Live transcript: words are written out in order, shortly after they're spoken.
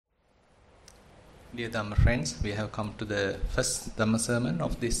Dear Dhamma friends, we have come to the first Dhamma sermon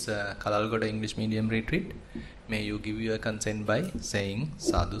of this Kalalgoda English Medium Retreat. May you give your consent by saying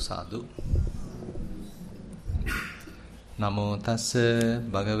Sadhu Sadhu. Namo tassa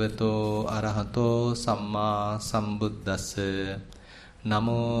bhagavato arahato samma sambuddhassa.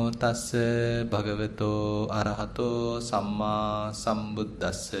 Namo tassa bhagavato arahato samma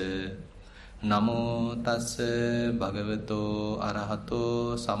sambuddhassa. Namo tassa bhagavato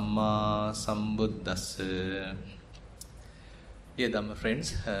arahato samma sambuddhassa. Dear Dhamma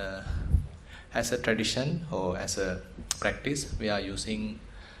friends, as a tradition or as a practice, we are using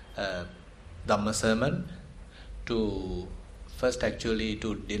Dhamma sermon to first actually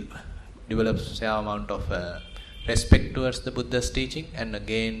to develop some amount of respect towards the Buddha's teaching, and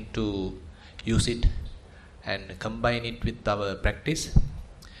again to use it and combine it with our practice,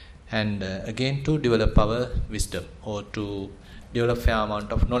 and again to develop our wisdom or to develop fair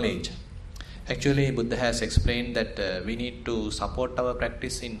amount of knowledge. Actually, Buddha has explained that we need to support our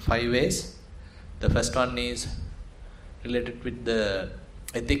practice in 5 ways. The first one is related with the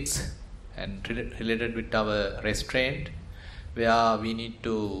ethics and related with our restraint, where we need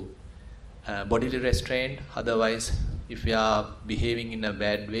to bodily restraint. Otherwise, if we are behaving in a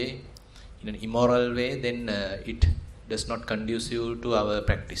bad way, in an immoral way, then it does not conducive to our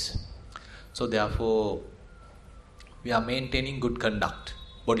practice. So therefore, we are maintaining good conduct,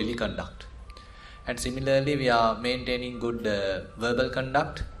 bodily conduct. And similarly, we are maintaining good verbal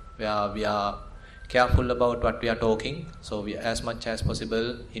conduct, where we are careful about what we are talking. So we, as much as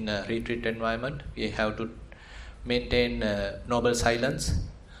possible in a retreat environment, we have to maintain noble silence,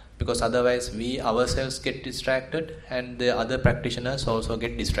 because otherwise we ourselves get distracted and the other practitioners also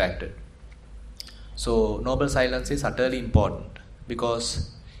get distracted. So noble silence is utterly important,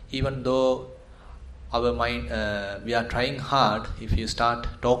 because even though our mind, we are trying hard, if you start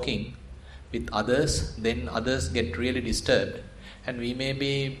talking with others, then others get really disturbed, and we may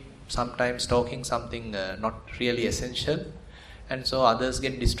be sometimes talking something not really essential, and so others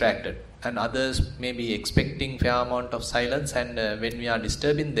get distracted, and others may be expecting fair amount of silence, and when we are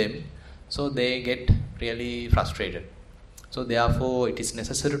disturbing them, so they get really frustrated. So therefore, it is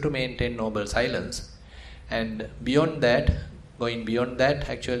necessary to maintain noble silence. And beyond that, going beyond that,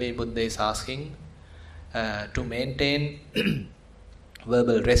 actually Buddha is asking to maintain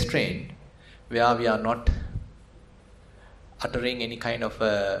verbal restraint, where we are not uttering any kind of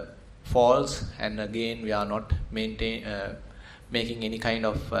false, and again we are not making any kind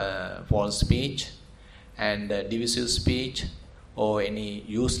of false speech and divisive speech or any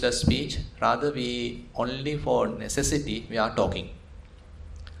useless speech. Rather, we only for necessity we are talking.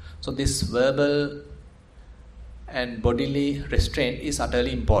 So this verbal and bodily restraint is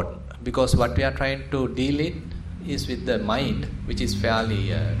utterly important, because what we are trying to deal with is with the mind, which is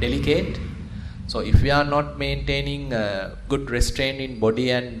fairly delicate. So if we are not maintaining good restraint in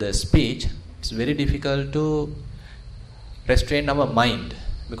body and the speech, it's very difficult to restrain our mind,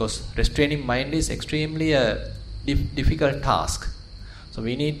 because restraining mind is extremely a difficult task. So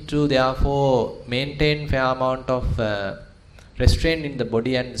we need to therefore maintain fair amount of restraint in the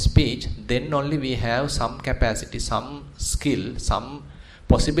body and speech. Then only we have some capacity, some skill, some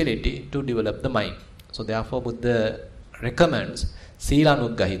possibility to develop the mind. So therefore Buddha recommends Sila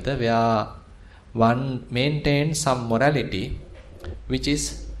Anuggahita, where one maintains some morality which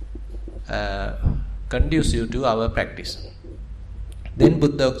is conducive to our practice. Then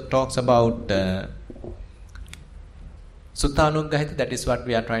Buddha talks about Sutta Anuggahita. That is what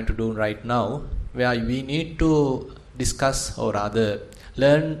we are trying to do right now, where we need to discuss, or rather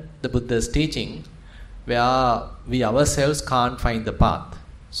learn the Buddha's teaching, where we ourselves can't find the path.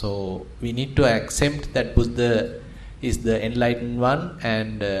 So we need to accept that Buddha is the enlightened one,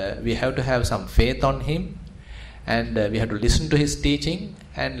 and we have to have some faith on him, and we have to listen to his teaching,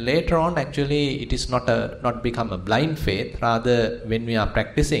 and later on actually it is not become a blind faith. Rather, when we are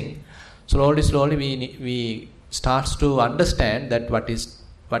practicing, slowly we starts to understand that what he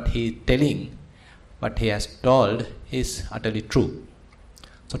is telling, what he has told is utterly true.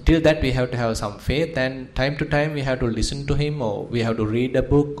 So till that we have to have some faith, and time to time we have to listen to him, or we have to read a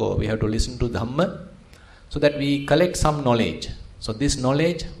book, or we have to listen to Dhamma, so that we collect some knowledge. So this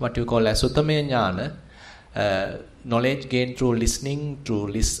knowledge, what you call as Suttame Jnana, knowledge gained through listening,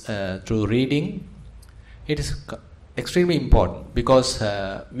 through reading, it is extremely important, because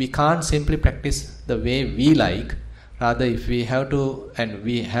we can't simply practice the way we like. Rather, if we have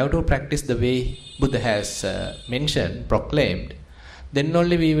to practice the way Buddha has mentioned, proclaimed, then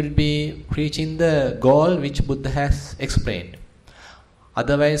only we will be reaching the goal which Buddha has explained.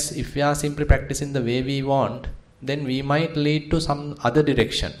 Otherwise, if we are simply practicing the way we want, then we might lead to some other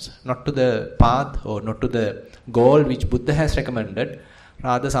directions, not to the path or not to the goal which Buddha has recommended,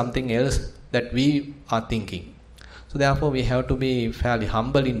 rather something else that we are thinking. So therefore we have to be fairly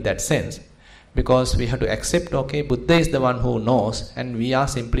humble in that sense, because we have to accept, okay, Buddha is the one who knows and we are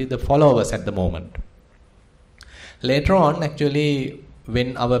simply the followers at the moment. Later on, actually,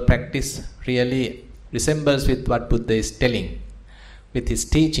 when our practice really resembles with what Buddha is telling, with his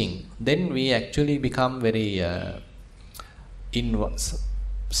teaching, then we actually become very, in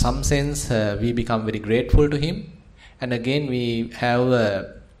some sense, we become very grateful to him. And again, we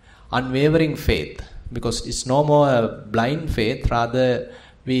have unwavering faith, because it's no more a blind faith, rather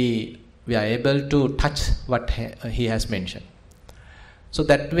we are able to touch what he has mentioned. So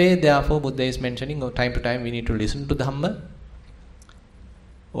that way, therefore, Buddha is mentioning, time to time we need to listen to Dhamma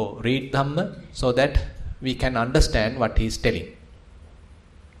or read Dhamma, so that we can understand what he is telling.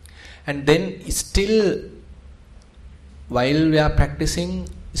 And then still, while we are practicing,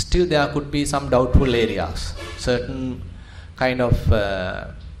 still there could be some doubtful areas, certain kind of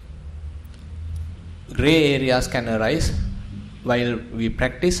gray areas can arise. While we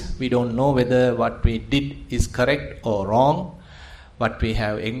practice, we don't know whether what we did is correct or wrong, what we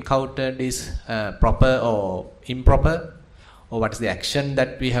have encountered is proper or improper, or what is the action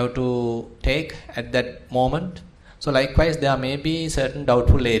that we have to take at that moment. So likewise, there may be certain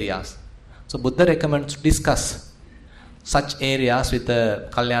doubtful areas. So Buddha recommends to discuss such areas with a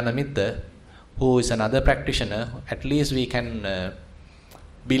Kalyana Mitra, who is another practitioner. At least we can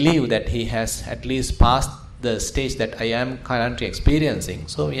believe that he has at least passed the stage that I am currently experiencing.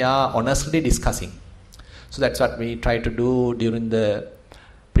 So we are honestly discussing. So that's what we try to do during the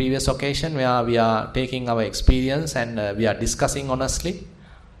previous occasion, where we are taking our experience and we are discussing honestly,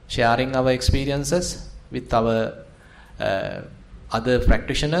 sharing our experiences with our other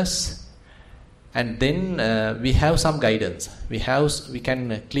practitioners, and then we have some guidance. We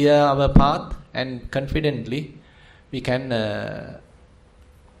can clear our path, and confidently we can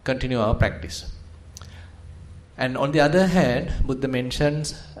continue our practice. And on the other hand, Buddha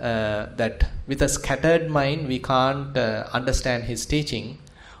mentions that with a scattered mind we can't understand his teaching,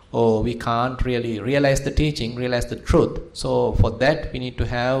 or we can't really realize the teaching, realize the truth. So for that we need to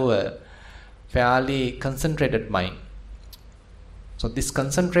have a fairly concentrated mind. So this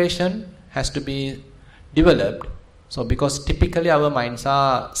concentration has to be developed. So because typically our minds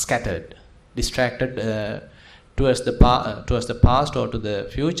are scattered, distracted towards the past or to the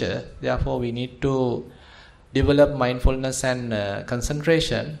future. Therefore we need to develop mindfulness and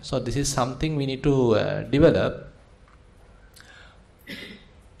concentration. So this is something we need to develop.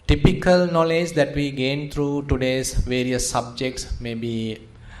 Typical knowledge that we gain through today's various subjects, maybe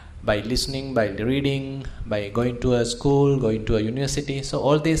by listening, by reading, by going to a school, going to a university. So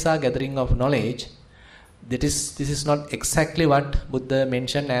all these are gathering of knowledge. This is not exactly what Buddha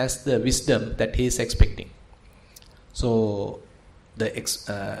mentioned as the wisdom that he is expecting. So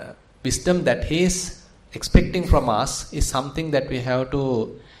the wisdom that he is expecting from us is something that we have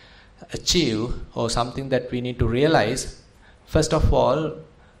to achieve, or something that we need to realize. First of all,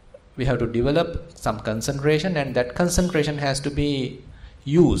 we have to develop some concentration, and that concentration has to be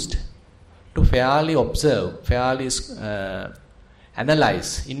used to fairly observe, fairly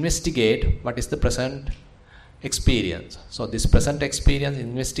analyze, investigate what is the present experience. So this present experience,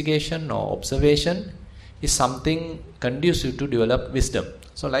 investigation or observation, is something conducive to develop wisdom.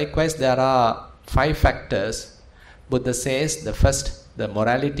 So likewise, there are 5 factors. Buddha says the first, the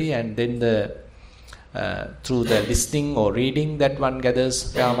morality, and then the through the listening or reading that one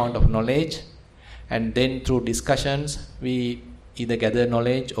gathers fair amount of knowledge, and then through discussions we either gather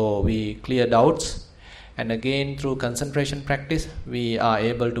knowledge or we clear doubts, and again through concentration practice we are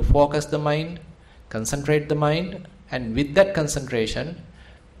able to focus the mind, concentrate the mind, and with that concentration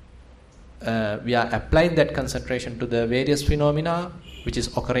we are applying that concentration to the various phenomena which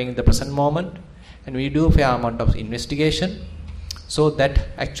is occurring in the present moment, and we do fair amount of investigation. So that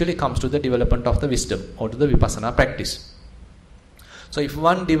actually comes to the development of the wisdom or to the Vipassana practice. So if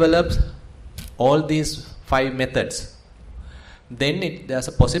one develops all these 5 methods, then there's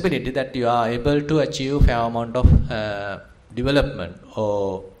a possibility that you are able to achieve fair amount of development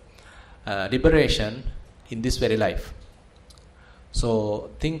or liberation in this very life.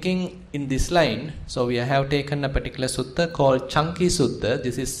 So thinking in this line, so we have taken a particular sutta called Chanki Sutta.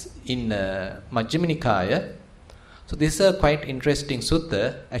 This is in Majjhima Nikaya. So this is a quite interesting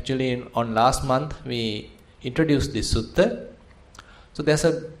sutta. Actually, on last month we introduced this sutta. So there's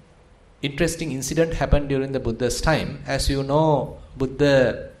a interesting incident happened during the Buddha's time. As you know,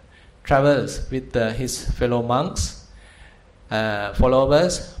 Buddha travels with his fellow monks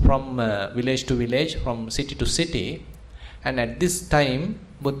followers from village to village, from city to city. And at this time,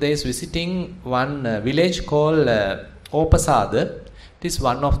 Buddha is visiting one village called Opasada. It is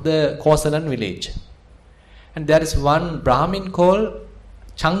one of the Kosalan village. And there is one Brahmin called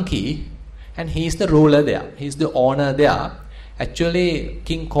Chanki, and he is the ruler there. He is the owner there. Actually,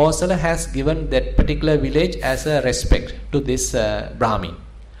 King Kosala has given that particular village as a respect to this Brahmin.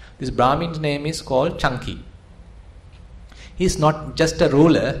 This Brahmin's name is called Chanki. He is not just a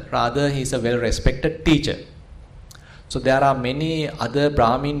ruler, rather he is a well-respected teacher. So there are many other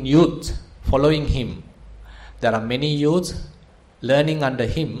Brahmin youths following him. There are many youths learning under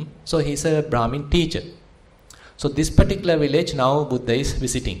him. So he is a Brahmin teacher. So this particular village now Buddha is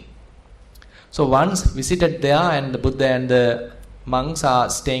visiting. So once visited there, and the Buddha and the monks are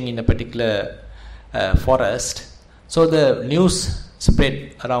staying in a particular forest. So the news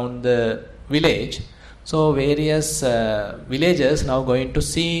spread around the village. So various villagers now going to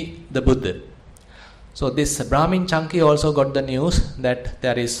see the Buddha. So this Brahmin Chanki also got the news that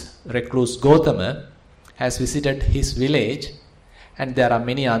there is recluse Gautama has visited his village, and there are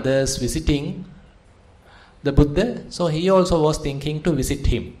many others visiting the Buddha. So he also was thinking to visit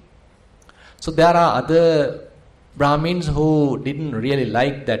him. So there are other Brahmins who didn't really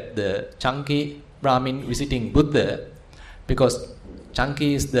like that the Chanki Brahmin visiting Buddha, because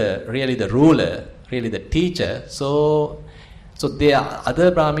Chanki is really the ruler, really the teacher. So the other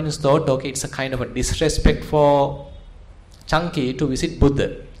Brahmins thought, okay, it's a kind of a disrespect for Chanki to visit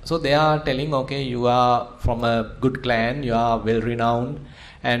Buddha. So they are telling, okay, you are from a good clan, you are well renowned,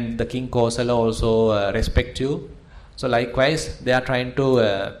 and the King Kosala also respect you. So likewise, they are trying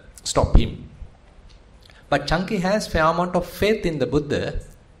to stop him. But Chanki has fair amount of faith in the Buddha,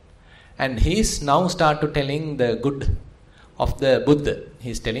 and he is now start to telling the good of the Buddha.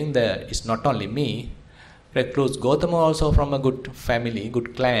 He is telling that it's not only me, recluse Gautama also from a good family,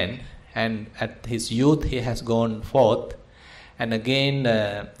 good clan, and at his youth he has gone forth. And again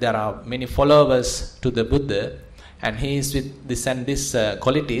there are many followers to the Buddha, and he is with this and this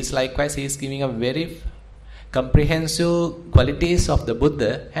qualities. Likewise, he is giving a very comprehensive qualities of the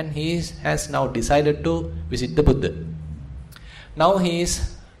Buddha, and he has now decided to visit the Buddha. Now he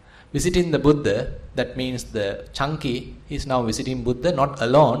is visiting the Buddha. That means the Chanki is now visiting Buddha, not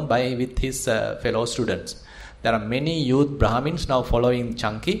alone, with his fellow students. There are many youth Brahmins now following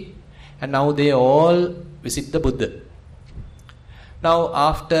Chanki, and now they all visit the Buddha. Now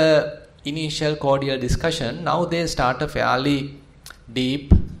after initial cordial discussion, now they start a fairly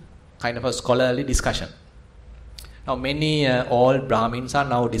deep kind of a scholarly discussion. Now many old Brahmins are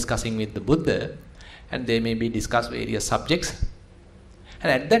now discussing with the Buddha, and they may be discuss various subjects.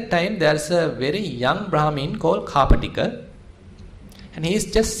 And at that time there is a very young Brahmin called Kapatika, and he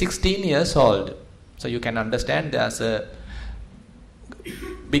is just 16 years old. So you can understand there is a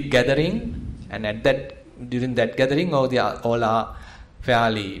big gathering, and during that gathering all are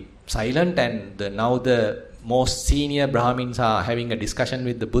fairly silent, and now the most senior Brahmins are having a discussion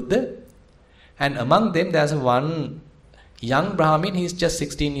with the Buddha. And among them there is one young Brahmin. He is just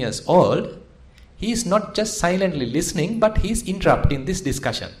 16 years old. He is not just silently listening, but he is interrupting this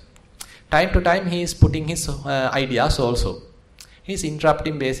discussion. Time to time he is putting his ideas also. He is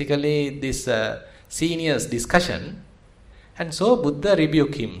interrupting basically this senior's discussion. And so Buddha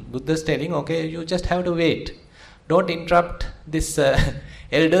rebuked him. Buddha is telling, okay, you just have to wait. Don't interrupt this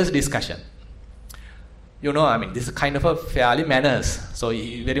elder's discussion. This is kind of a fairly manners. So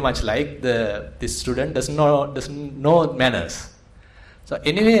he very much like this student doesn't know manners. So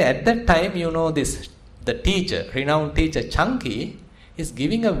anyway, at that time, the teacher, renowned teacher Chanki, is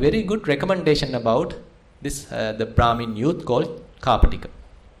giving a very good recommendation about this the Brahmin youth called Kapatika.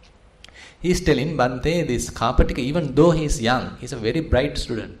 He is telling Bante, this Kapatika, even though he is young, he is a very bright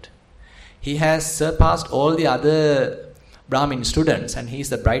student. He has surpassed all the other Brahmin students, and he is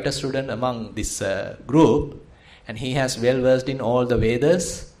the brightest student among this group, and he has well versed in all the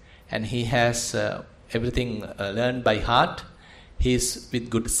Vedas, and he has everything learned by heart. He is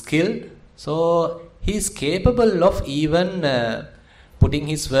with good skill, so he is capable of even putting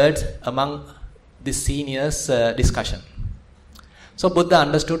his words among the seniors' discussion. So Buddha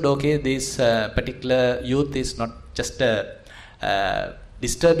understood, okay, this particular youth is not just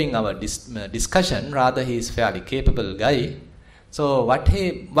disturbing our discussion, rather he is fairly capable guy. So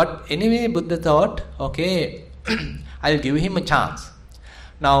anyway Buddha thought, okay, I'll give him a chance.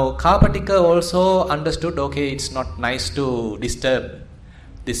 Now Kapatika also understood, okay, it's not nice to disturb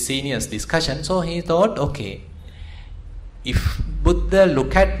this senior's discussion. So he thought, okay, if Buddha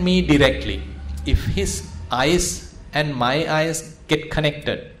look at me directly, if his eyes and my eyes get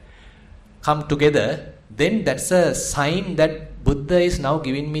connected, come together, then that's a sign that Buddha is now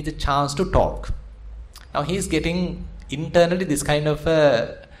giving me the chance to talk. Now he is getting internally this kind of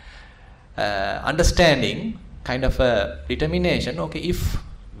understanding, kind of a determination. Okay, if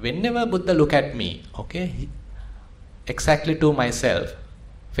whenever Buddha look at me, okay, exactly to myself,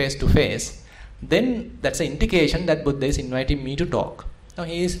 face to face, then that's an indication that Buddha is inviting me to talk. Now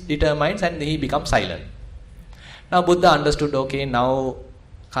he is determined and he becomes silent. Now Buddha understood, okay, now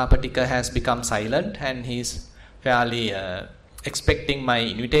Kapatika has become silent and he is fairly expecting my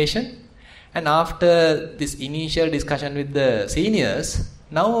invitation. And after this initial discussion with the seniors,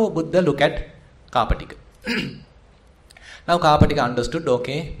 now Buddha look at Kapatika. Now Kapatika understood,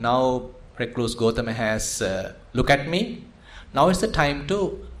 okay, now Recluse Gautama has look at me. Now it's the time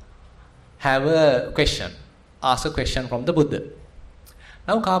to have a question, ask a question from the Buddha.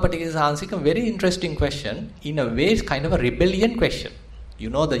 Now Kapatika is answering a very interesting question. In a way, it's kind of a rebellion question. You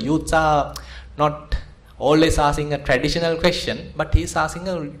know, the youths are not always asking a traditional question, but he's asking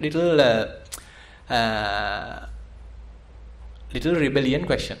a little rebellion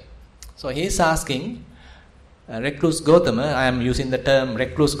question. So he's asking Recluse Gautama. I am using the term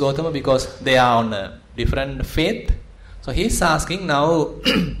Recluse Gautama because they are on a different faith. So he's asking now,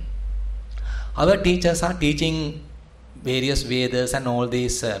 our teachers are teaching various Vedas and all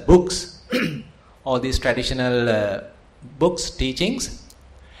these books, all these traditional books, teachings,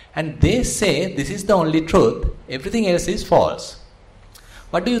 and they say this is the only truth, everything else is false.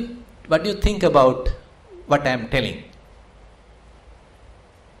 What do you think about what I am telling?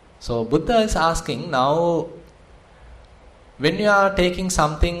 So Buddha is asking now, when you are taking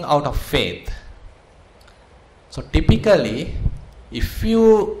something out of faith, so typically if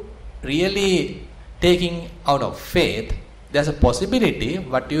you really taking out of faith, there's a possibility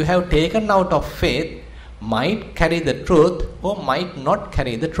what you have taken out of faith might carry the truth or might not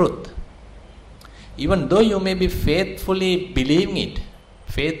carry the truth. Even though you may be faithfully believing it,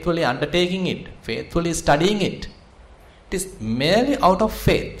 faithfully undertaking it, faithfully studying it, it is merely out of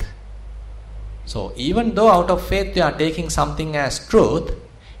faith. So even though out of faith you are taking something as truth,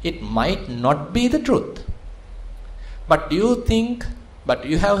 it might not be the truth. But you think, but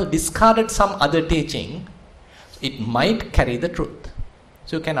you have discarded some other teaching, it might carry the truth.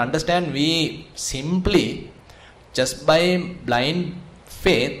 So you can understand, we simply, just by blind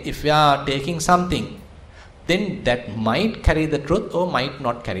faith, if we are taking something, then that might carry the truth or might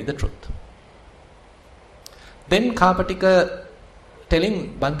not carry the truth. Then Kapatika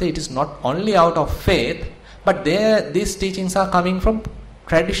telling Bhante, it is not only out of faith, but these teachings are coming from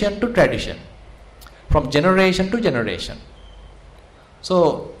tradition to tradition, from generation to generation.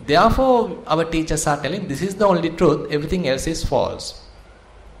 So therefore our teachers are telling this is the only truth, everything else is false.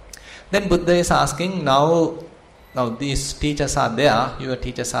 Then Buddha is asking, now these teachers are there, your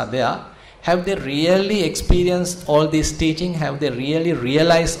teachers are there, have they really experienced all this teaching? Have they really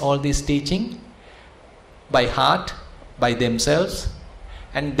realized all this teaching by heart, by themselves?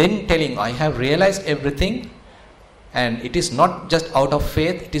 And then telling, I have realized everything, and it is not just out of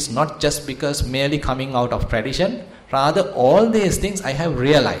faith, it is not just because merely coming out of tradition, rather all these things I have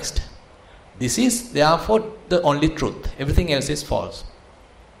realized. This is therefore the only truth, everything else is false.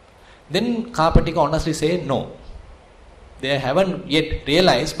 Then Kapatika honestly say, no, they haven't yet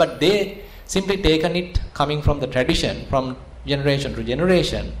realized, but they simply taken it coming from the tradition, from generation to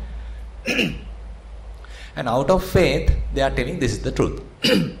generation. And out of faith, they are telling this is the truth.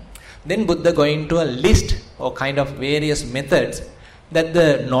 Then Buddha going to a list or kind of various methods that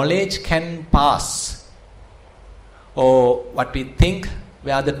the knowledge can pass, or what we think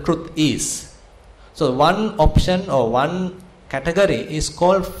where the truth is. So one option or one category is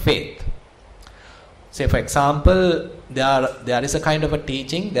called faith. Say for example, there is a kind of a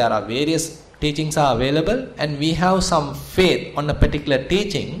teaching, there are various teachings are available, and we have some faith on a particular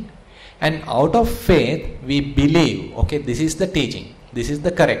teaching, and out of faith we believe, okay, this is the teaching, this is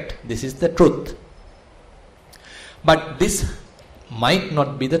the correct, this is the truth. But this might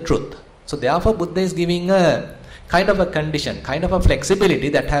not be the truth. So therefore Buddha is giving a kind of a condition, kind of a flexibility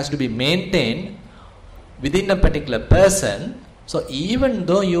that has to be maintained within a particular person. So even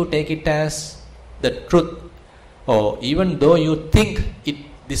though you take it as the truth, or even though you think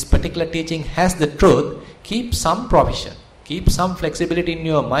this particular teaching has the truth, keep some provision, keep some flexibility in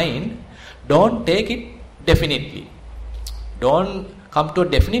your mind. Don't take it definitely. Don't come to a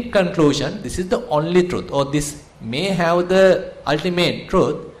definite conclusion, this is the only truth, or this may have the ultimate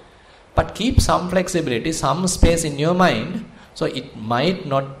truth, but keep some flexibility, some space in your mind, so it might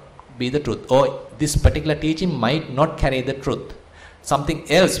not be the truth, or this particular teaching might not carry the truth. Something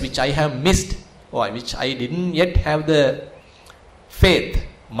else which I have missed, or which I didn't yet have the faith,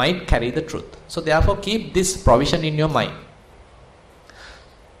 might carry the truth. So therefore keep this provision in your mind.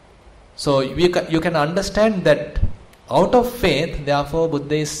 So you can understand that out of faith, therefore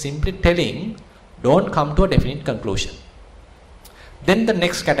Buddha is simply telling, don't come to a definite conclusion. Then the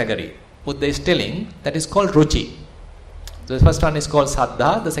next category, Buddha is telling, that is called ruchi. The first one is called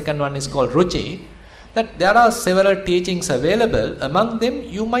saddha, the second one is called ruchi. That there are several teachings available. Among them,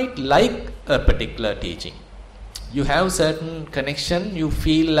 you might like a particular teaching. You have certain connection, you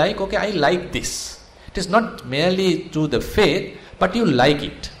feel like, okay, I like this. It is not merely through the faith, but you like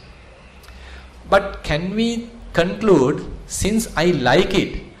it. But can we conclude, since I like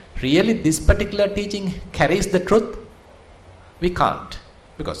it, really this particular teaching carries the truth? We can't.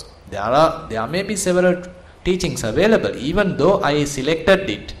 Because there may be several teachings available. Even though I selected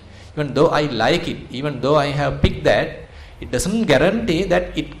it, even though I like it, even though I have picked that, it doesn't guarantee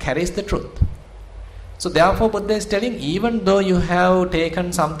that it carries the truth. So therefore Buddha is telling, even though you have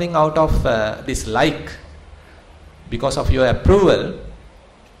taken something out of this like, because of your approval,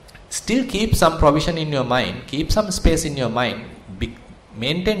 still keep some provision in your mind, keep some space in your mind,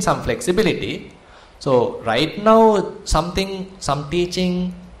 maintain some flexibility. So right now some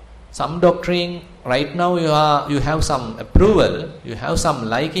teaching, some doctrine, right now you have some approval, you have some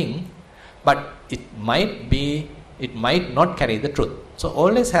liking, but it might not carry the truth. So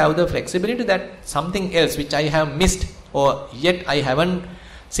always have the flexibility that something else which I have missed or yet I haven't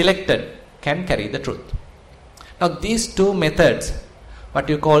selected can carry the truth. Now these two methods, what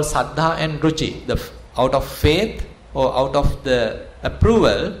you call saddha and ruchi, out of faith or out of the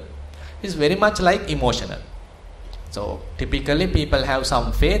approval, is very much like emotional. So typically people have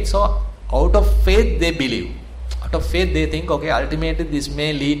some faith, so out of faith they believe. Out of faith they think, okay, ultimately this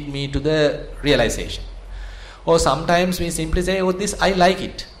may lead me to the realization. Or sometimes we simply say, oh, this I like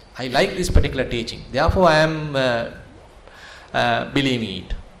it. I like this particular teaching. Therefore I am believing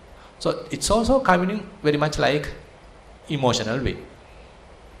it. So it's also coming very much like emotional way.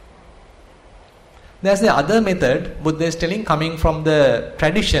 There's the other method, Buddha is telling, coming from the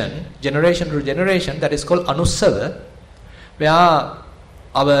tradition, generation to generation, that is called anussava, where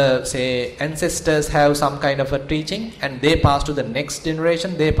our, say, ancestors have some kind of a teaching and they pass to the next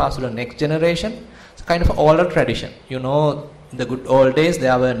generation, they pass to the next generation. It's kind of oral tradition. You know, in the good old days,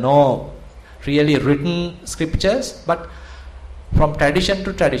 there were no really written scriptures, but from tradition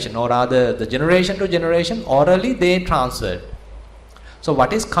to tradition, or rather the generation to generation, orally they transferred. So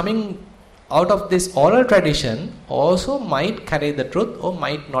what is coming out of this oral tradition also might carry the truth or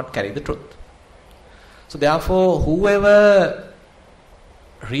might not carry the truth. So therefore, whoever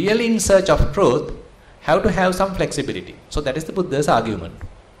really in search of truth have to have some flexibility. So that is the Buddha's argument.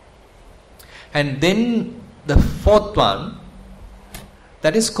 And then the fourth one,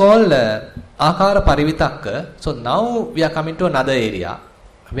 that is called akara parivitakka. So now we are coming to another area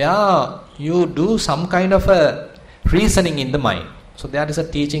where you do some kind of a reasoning in the mind. So there is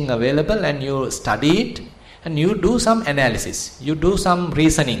a teaching available and you study it and you do some analysis. You do some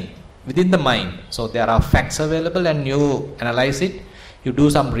reasoning within the mind. So there are facts available and you analyze it. You do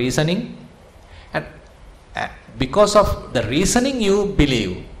some reasoning. And because of the reasoning you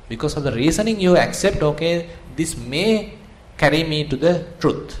believe, because of the reasoning you accept, okay, this may carry me to the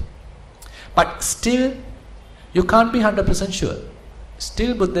truth. But still, you can't be 100% sure.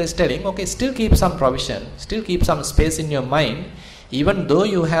 Still Buddha is telling, okay, still keep some provision, still keep some space in your mind. Even though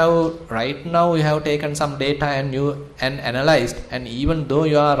you have, right now you have taken some data and analyzed, and even though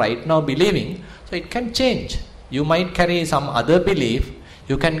you are right now believing, so it can change. You might carry some other belief,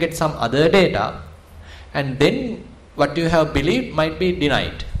 you can get some other data, and then what you have believed might be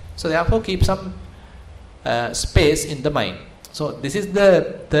denied. So therefore keep some space in the mind. So this is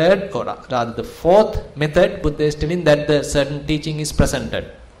the third, or rather the fourth method Buddha is telling, that the certain teaching is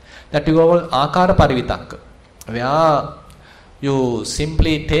presented. That you call akara parivitakka, where you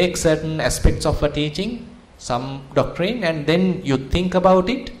simply take certain aspects of a teaching, some doctrine, and then you think about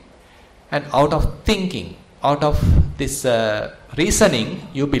it, and out of thinking, out of this reasoning,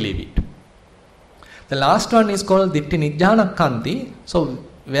 you believe it. The last one is called ditti nijjhanakanti. So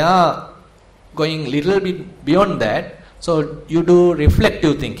we are going little bit beyond that. So you do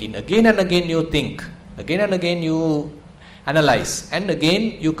reflective thinking. Again and again you think. Again and again you analyze. And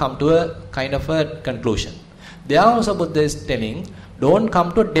again you come to a kind of a conclusion. There also Buddha is telling, don't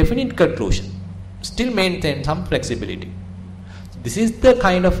come to a definite conclusion. Still maintain some flexibility. This is the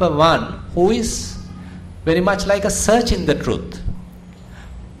kind of a one who is very much like a search in the truth.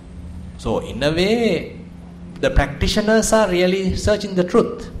 So in a way, the practitioners are really searching the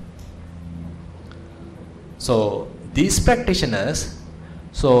truth. So these practitioners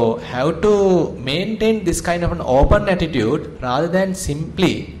So have to maintain this kind of an open attitude rather than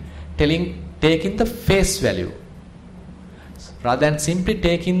simply taking the face value. Rather than simply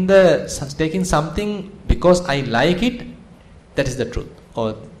taking something because I like it, that is the truth.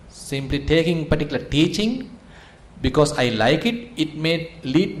 Or simply taking particular teaching because I like it, it may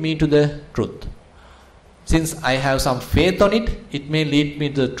lead me to the truth. Since I have some faith on it, it may lead me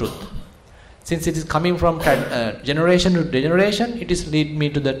to the truth. Since it is coming from generation to generation, it is lead me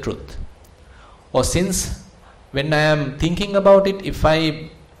to the truth. Or since when I am thinking about it, if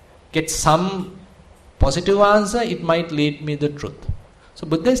I get some positive answer, it might lead me to the truth. So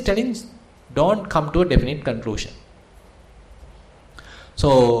Buddha is telling, don't come to a definite conclusion.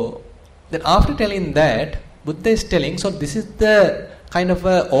 So then after telling that, Buddha is telling, so this is the kind of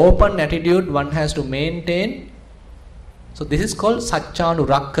a open attitude one has to maintain. So this is called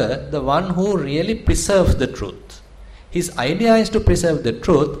Satchanurakka, the one who really preserves the truth. His idea is to preserve the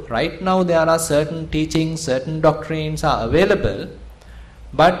truth. Right now there are certain teachings, certain doctrines are available,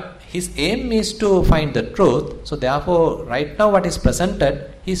 but his aim is to find the truth. So therefore, right now what is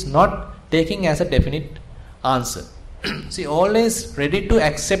presented, he is not taking as a definite answer. See, always ready to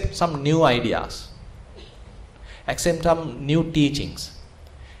accept some new ideas, accept some new teachings,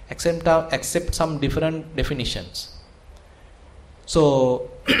 accept some different definitions. So,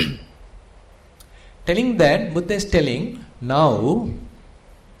 telling that, Buddha is telling, now,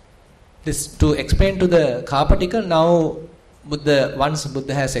 this to explain to the Kapatика, now once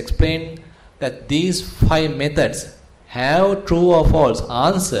Buddha has explained that these 5 methods have true or false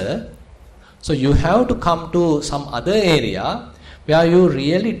answer, so you have to come to some other area where you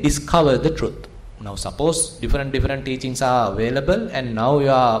really discover the truth. Now suppose different teachings are available and now you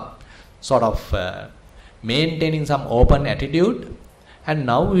are sort of maintaining some open attitude, and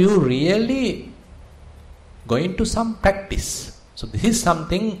now you really going to some practice. So this is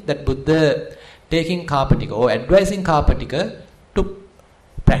something that Buddha taking Kapatika or advising Kapatika to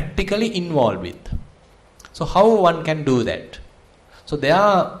practically involve with. So how one can do that? So there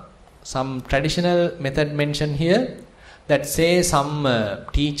are some traditional method mentioned here that say some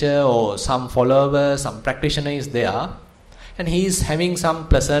teacher or some follower, some practitioner is there and he is having some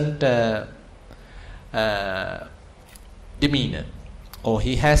pleasant demeanor, or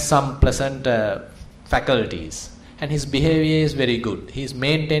he has some pleasant faculties and his behavior is very good, he is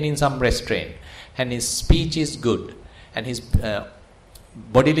maintaining some restraint and his speech is good and his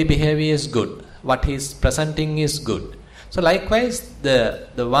bodily behavior is good, what he is presenting is good. So likewise the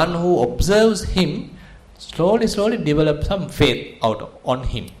one who observes him slowly develops some faith on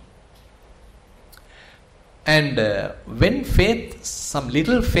him. And when some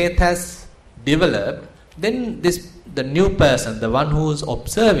little faith has developed, then the new person, the one who is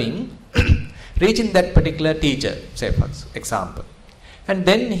observing, reaching that particular teacher, say for example, and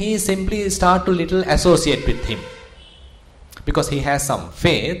then he simply start to little associate with him because he has some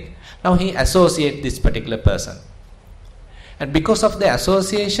faith. Now he associate this particular person, and because of the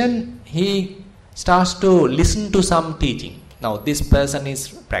association he starts to listen to some teaching. Now this person is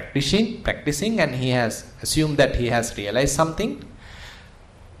practicing and he has assumed that he has realized something,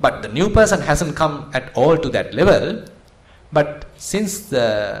 but the new person hasn't come at all to that level. But since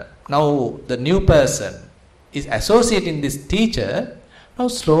now the new person is associating this teacher, now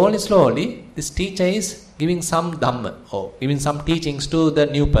slowly this teacher is giving some dhamma or giving some teachings to the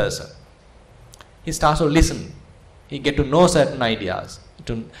new person. He starts to listen, he get to know certain ideas,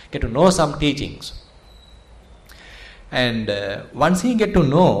 to get to know some teachings. And once he get to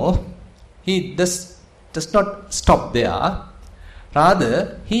know, he does not stop there.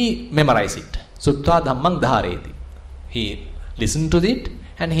 Rather, he memorize it. Sutta dhammang dhareti. He listen to it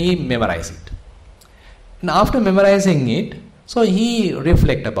and he memorize it. And after memorizing it, so he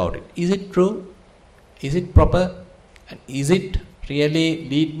reflect about it. Is it true? Is it proper? And is it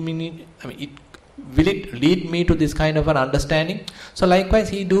really will it lead me to this kind of an understanding? So likewise,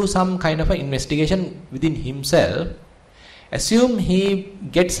 he do some kind of an investigation within himself. Assume he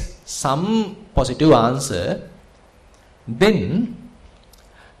gets some positive answer, then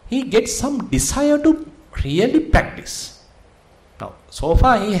he gets some desire to really practice. Now, so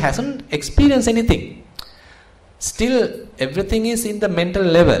far he hasn't experienced anything. Still, everything is in the mental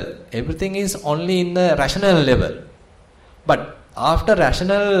level. Everything is only in the rational level. But after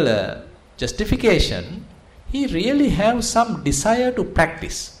rational justification, he really has some desire to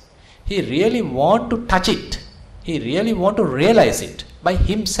practice. He really want to touch it. He really want to realize it by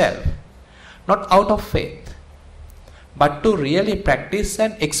himself, not out of faith, but to really practice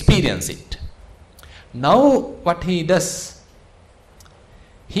and experience it. Now what he does,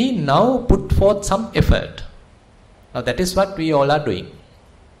 he now put forth some effort. Now that is what we all are doing.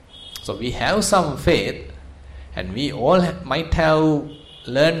 So we have some faith, and we all might have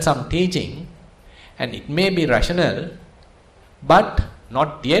learned some teaching, and it may be rational, but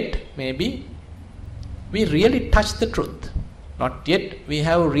not yet maybe we really touch the truth. Not yet we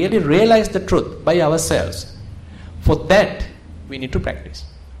have really realized the truth by ourselves. For that, we need to practice.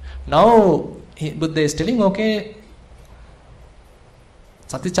 Now, Buddha is telling, okay,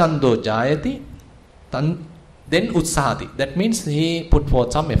 Satichando Jayati, then Utsahati. That means he put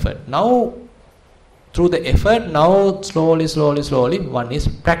forth some effort. Now, through the effort, now slowly, one is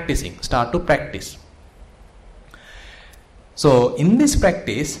practicing. Start to practice. So, in this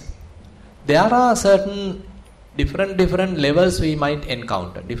practice, there are certain different levels we might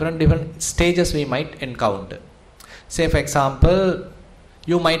encounter, different stages we might encounter. Say, for example,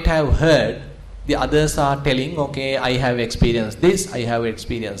 you might have heard the others are telling, okay, I have experienced this, I have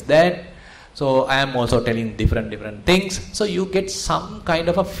experienced that, so I am also telling different things. So you get some kind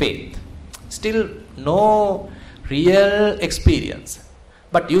of a faith. Still no real experience,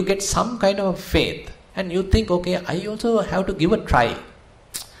 but you get some kind of a faith, and you think, okay, I also have to give a try.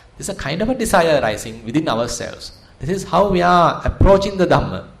 This is a kind of a desire arising within ourselves. This is how we are approaching the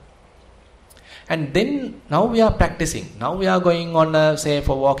Dhamma. And then now we are practicing. Now we are going on, say,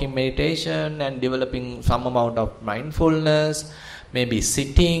 for walking meditation and developing some amount of mindfulness, maybe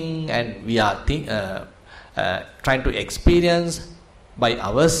sitting, and we are trying to experience by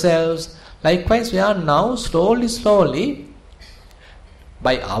ourselves. Likewise, we are now slowly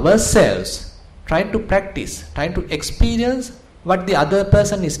by ourselves trying to practice, trying to experience what the other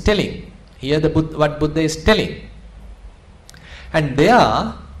person is telling. Here what Buddha is telling. And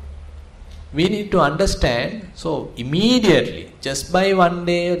there we need to understand, so immediately, just by one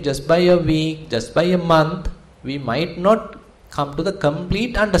day, just by a week, just by a month, we might not come to the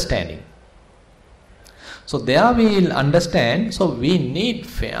complete understanding. So there we will understand, so we need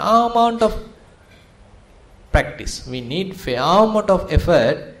fair amount of practice, we need fair amount of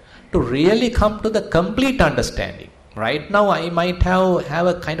effort to really come to the complete understanding. Right now I might have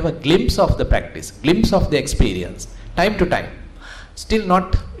a kind of a glimpse of the practice, glimpse of the experience, time to time. Still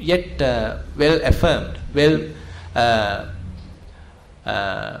not yet well affirmed,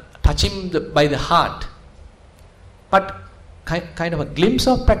 touching by the heart. But kind of a glimpse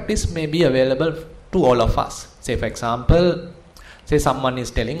of practice may be available to all of us. Say, for example, say someone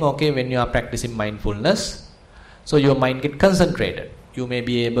is telling, okay, when you are practicing mindfulness, so your mind get concentrated. You may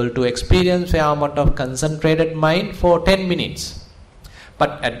be able to experience fair amount of concentrated mind for 10 minutes.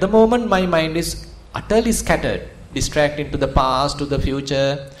 But at the moment my mind is utterly scattered, distracted to the past, to the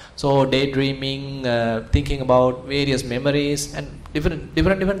future, so daydreaming, thinking about various memories, and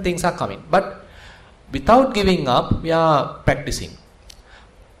different things are coming. But without giving up, we are practicing.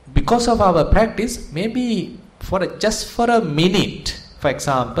 Because of our practice, maybe just for a minute, for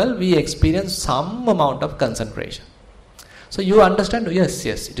example, we experience some amount of concentration. So you understand, yes,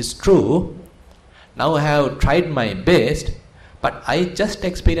 it is true. Now I have tried my best, but I just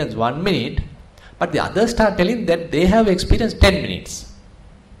experienced 1 minute, but the others start telling that they have experienced 10 minutes.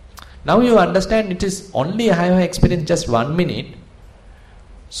 Now you understand it is only I have experienced just 1 minute,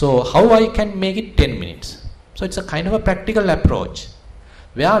 so how I can make it 10 minutes? So it's a kind of a practical approach,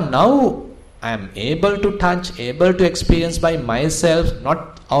 where now I am able to touch, able to experience by myself,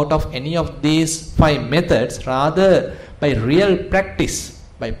 not out of any of these 5 methods, rather by real practice,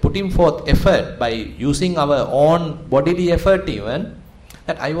 by putting forth effort, by using our own bodily effort even,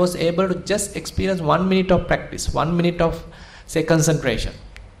 that I was able to just experience 1 minute of practice, 1 minute of, say, concentration.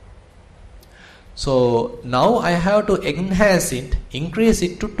 So now I have to enhance it, increase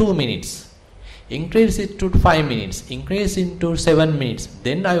it to 2 minutes, increase it to 5 minutes, increase it to 7 minutes,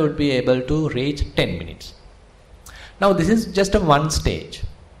 then I would be able to reach 10 minutes. Now this is just a one stage.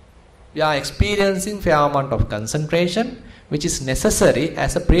 We are experiencing fair amount of concentration, which is necessary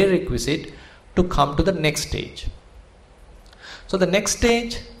as a prerequisite to come to the next stage. So the next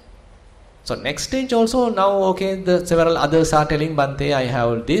stage also now, okay, the several others are telling, Bhante, I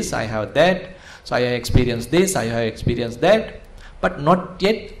have this, I have that, so I have experienced this, I have experienced that, but not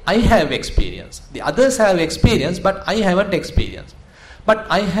yet I have experienced. The others have experienced, but I haven't experienced. But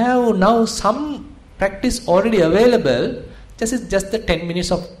I have now some practice already available, just the 10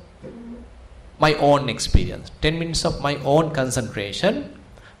 minutes of my own experience, 10 minutes of my own concentration,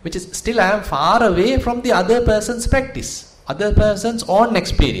 which is still I am far away from the other person's practice, other person's own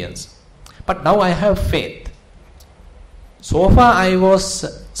experience. But now I have faith. So far I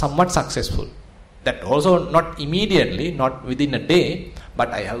was somewhat successful. That also not immediately, not within a day, but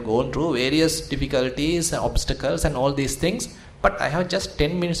I have gone through various difficulties, obstacles and all these things, but I have just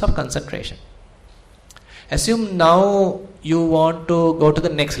 10 minutes of concentration. Assume now you want to go to the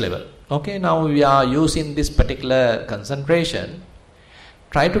next level. Okay, now we are using this particular concentration.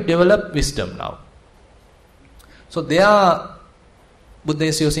 Try to develop wisdom now. So there, Buddha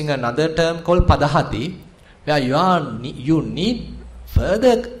is using another term called padahati, where you need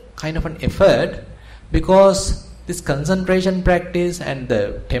further kind of an effort, because this concentration practice and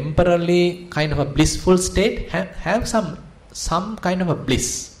the temporarily kind of a blissful state have some kind of a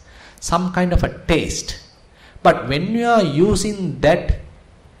bliss, some kind of a taste. But when you are using that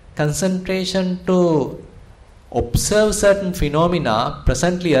concentration to observe certain phenomena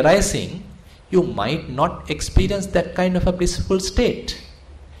presently arising, you might not experience that kind of a blissful state.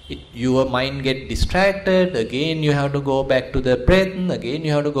 Your mind get distracted, again you have to go back to the breath, again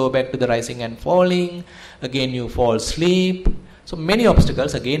you have to go back to the rising and falling, again you fall asleep. So many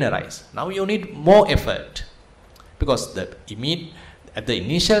obstacles again arise. Now you need more effort, because at the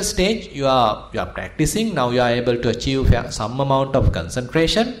initial stage you are practicing, now you are able to achieve some amount of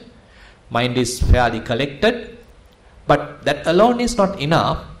concentration, mind is fairly collected, but that alone is not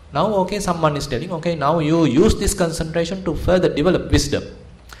enough. Now okay, someone is telling, okay, now you use this concentration to further develop wisdom.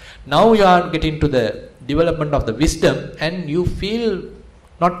 Now you are getting to the development of the wisdom and you feel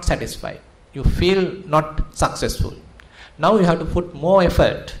not satisfied, you feel not successful. Now you have to put more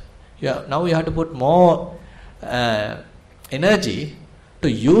effort, now you have to put more energy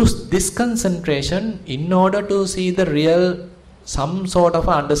to use this concentration in order to see the real, some sort of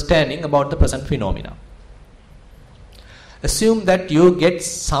understanding about the present phenomena. Assume that you get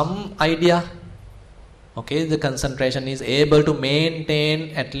some idea. Okay, the concentration is able to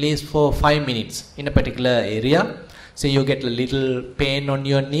maintain at least for 5 minutes in a particular area. So you get a little pain on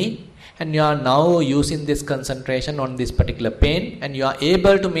your knee and you are now using this concentration on this particular pain, and you are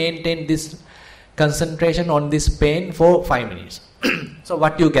able to maintain this concentration on this pain for 5 minutes. So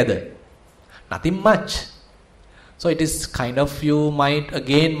what you gather? Nothing much. So it is kind of, you might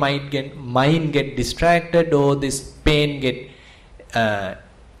get distracted, or this pain get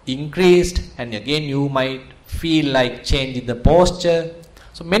increased, and again you might feel like changing the posture.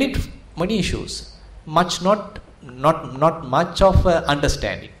 So many issues, not much of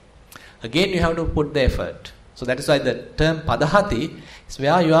understanding. Again you have to put the effort. So that is why the term padahati is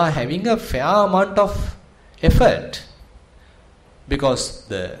where you are having a fair amount of effort, because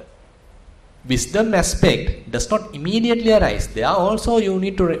the wisdom aspect does not immediately arise. There also you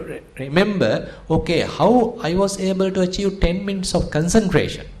need to remember, okay, how I was able to achieve 10 minutes of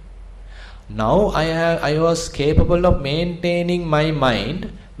concentration. Now I was capable of maintaining my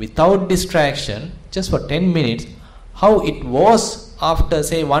mind without distraction just for 10 minutes. How it was after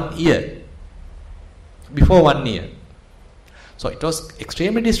say 1 year, before 1 year. So it was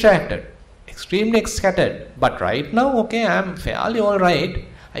extremely distracted, extremely scattered. But right now, okay, I am fairly alright.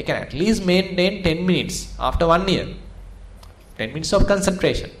 I can at least maintain 10 minutes after 1 year. 10 minutes of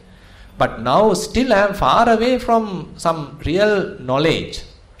concentration. But now still I am far away from some real knowledge,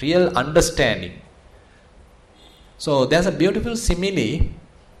 real understanding. So there's a beautiful simile.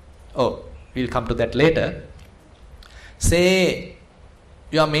 Oh, we'll come to that later. Say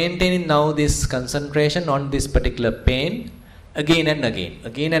you are maintaining now this concentration on this particular pain again and again.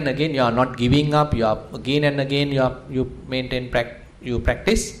 Again and again you are not giving up. You are again and again you maintain you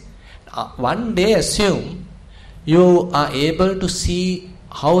practice. One day assume you are able to see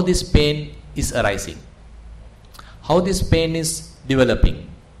how this pain is arising, how this pain is developing.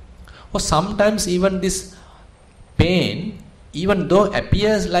 Or sometimes even this pain, even though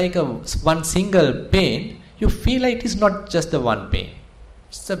appears like one single pain, you feel like it is not just the one pain.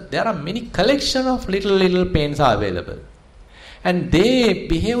 So there are many collection of little pains are available, and they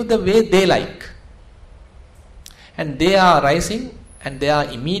behave the way they like, and they are rising and they are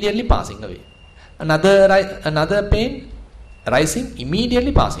immediately passing away. Another pain rising,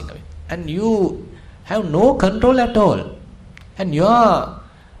 immediately passing away, and you have no control at all, and you are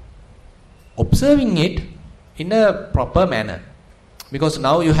observing it in a proper manner, because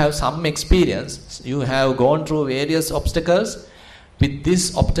now you have some experience, you have gone through various obstacles. With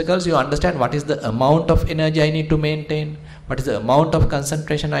these obstacles you understand what is the amount of energy I need to maintain, what is the amount of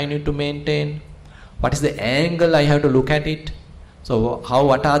concentration I need to maintain, what is the angle I have to look at it. So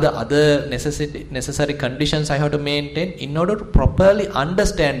what are the other necessary conditions I have to maintain in order to properly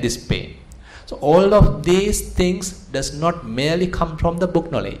understand this pain. So all of these things does not merely come from the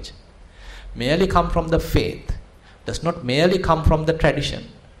book knowledge, merely come from the faith, does not merely come from the tradition,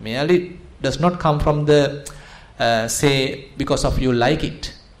 merely does not come from the say because of you like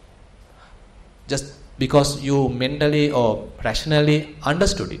it, just because you mentally or rationally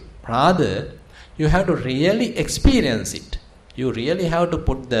understood it. Rather, you have to really experience it. You really have to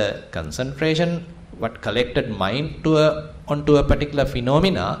put the concentration collected mind onto a particular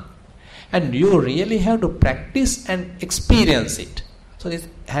phenomena, and you really have to practice and experience it. So this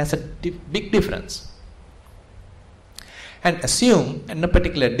has a big difference. And assume in a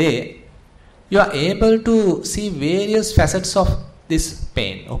particular day, you are able to see various facets of this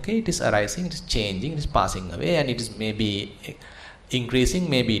pain. Okay, it is arising, it is changing, it is passing away, and it is maybe increasing,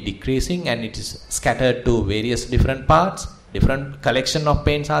 maybe decreasing, and it is scattered to various different parts. Different collection of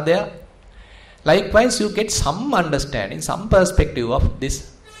pains are there. Likewise, you get some understanding, some perspective of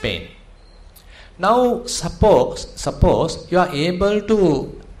this pain. Now, suppose you are able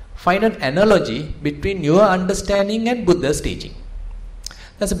to find an analogy between your understanding and Buddha's teaching.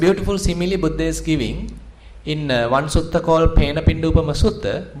 That's a beautiful simile Buddha is giving in one sutta called Penapindupama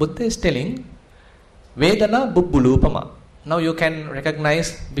Sutta. Buddha is telling Vedana Bubbulupama. Now you can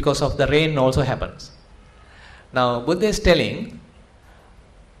recognize because of the rain also happens. Now Buddha is telling,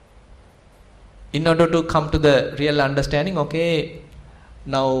 in order to come to the real understanding, okay,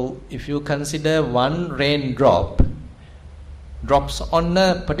 now if you consider one raindrop drops on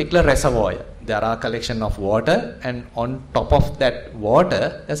a particular reservoir, there are collection of water, and on top of that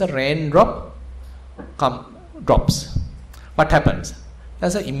water there's a raindrop drops. What happens?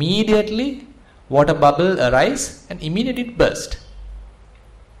 There's a immediately water bubble arise and immediately it burst.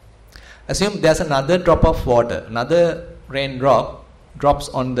 Assume there's another drop of water, another raindrop falls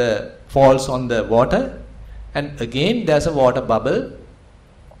on the water, and again there's a water bubble,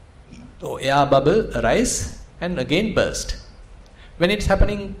 or air bubble arise and again burst. When it's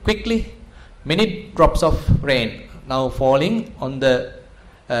happening quickly, many drops of rain now falling on the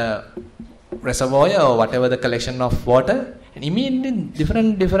reservoir or whatever the collection of water, and immediately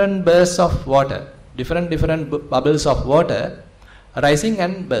different bursts of water, different bubbles of water arising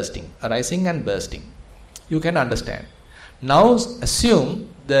and bursting. You can understand. Now assume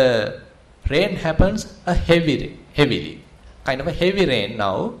the rain happens heavily, kind of a heavy rain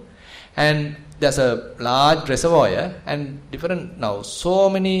now, and there's a large reservoir and now so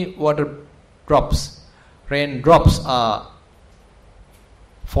many rain drops are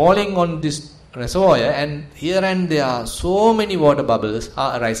falling on this reservoir, and here and there so many water bubbles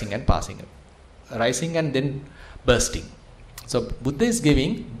are arising and then bursting. So Buddha is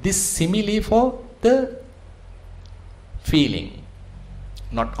giving this simile for the feeling,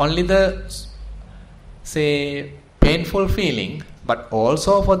 not only the painful feeling, but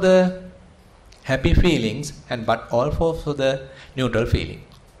also for the happy feelings, and but also for the neutral feeling.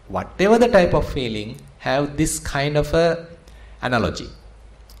 Whatever the type of feeling, have this kind of a analogy.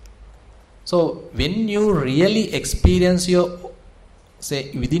 So when you really experience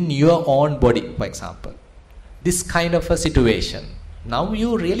within your own body, for example, this kind of a situation, now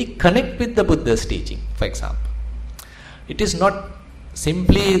you really connect with the Buddha's teaching, for example. It is not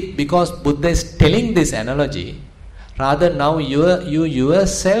simply because Buddha is telling this analogy, rather now you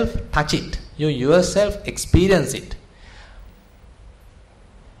yourself touch it, you yourself experience it.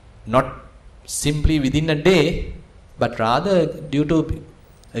 Not simply within a day, but rather due to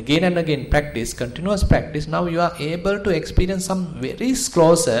again and again continuous practice, now you are able to experience some very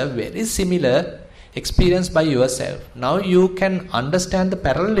closer, very similar experience by yourself. Now you can understand the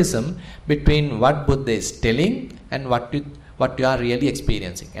parallelism between what Buddha is telling and what you are really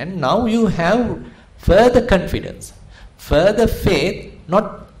experiencing. And now you have further confidence, further faith,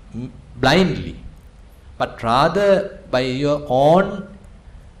 not blindly, but rather by your own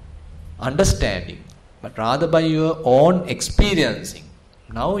understanding, but rather by your own experiencing.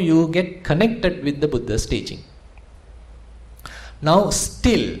 Now you get connected with the Buddha's teaching. Now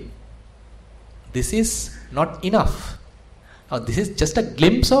still, this is not enough. Now this is just a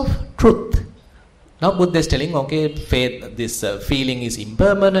glimpse of truth. Now Buddha is telling, okay, faith, this feeling is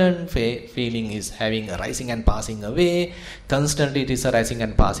impermanent, feeling is having arising and passing away, constantly it is arising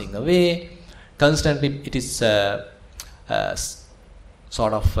and passing away, constantly it is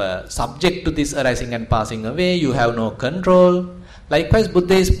subject to this arising and passing away, you have no control. Likewise,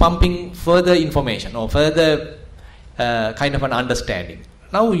 Buddha is pumping further information or further kind of an understanding.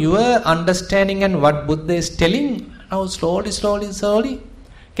 Now your understanding and what Buddha is telling, now slowly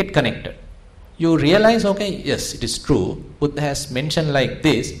get connected. You realize, okay, yes, it is true. Buddha has mentioned like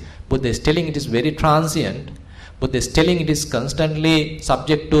this. Buddha is telling it is very transient. Buddha is telling it is constantly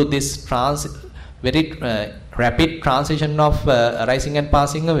subject to this very rapid transition of arising and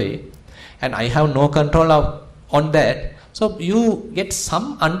passing away. And I have no control on that. So you get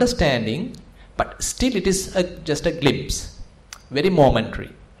some understanding, but still it is just a glimpse, very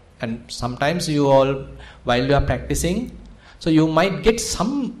momentary. And sometimes while you are practicing, so you might get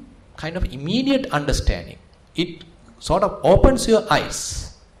some kind of immediate understanding. It sort of opens your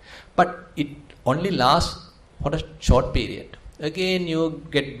eyes, but it only lasts for a short period. Again you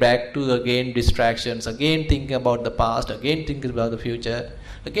get back to again distractions, again thinking about the past, again thinking about the future,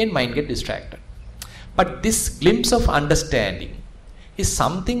 again mind get distracted. But this glimpse of understanding is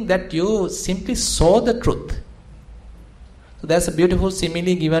something that you simply saw the truth. So there's a beautiful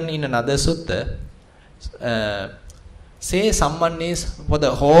simile given in another sutta. Say someone is, for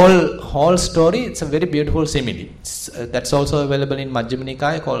the whole story, it's a very beautiful simile. That's also available in Majjhima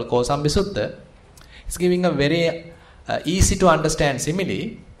Nikaya called Kosambi Sutta. It's giving a very easy to understand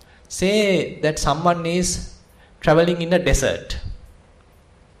simile. Say that someone is traveling in a desert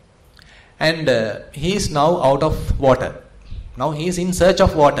and he is now out of water. Now he is in search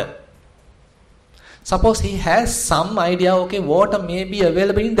of water. Suppose he has some idea, okay, water may be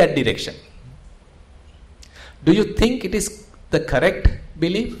available in that direction. Do you think it is the correct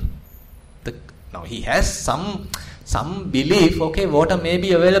belief? Now he has some belief, okay, water may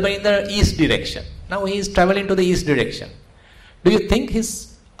be available in the east direction. Now he is traveling to the east direction. Do you think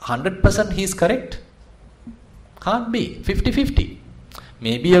he's 100% he is correct? Can't be. 50-50.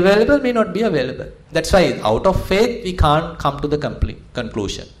 May be available, may not be available. That's why out of faith we can't come to the complete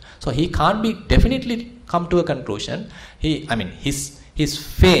conclusion. So he can't be definitely come to a conclusion. His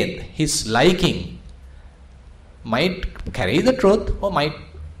faith, his liking might carry the truth or might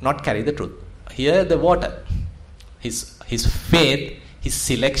not carry the truth. Here the water, his faith, his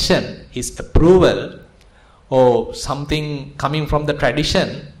selection, his approval, or something coming from the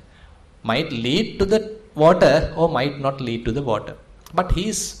tradition might lead to the water or might not lead to the water. But he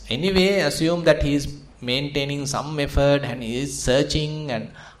is anyway assume that he is maintaining some effort and he is searching,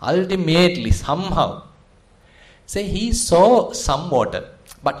 and ultimately somehow say he saw some water,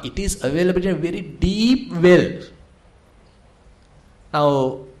 but it is available in a very deep well.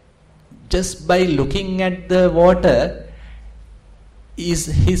 Now just by looking at the water, is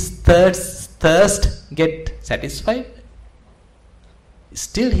his thirst get satisfied?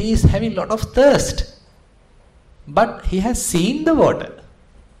 Still he is having lot of thirst, but he has seen the water.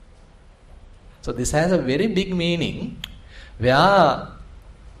 So this has a very big meaning, where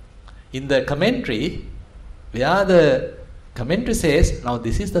in the commentary, where the commentary says, now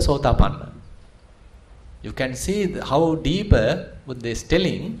this is the Sotapanna. You can see how deeper Buddha is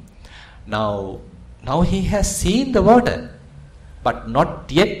telling. Now he has seen the water, but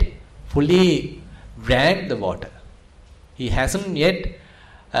not yet fully drank the water. He hasn't yet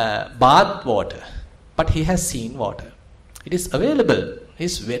bathed water, but he has seen water. It is available. He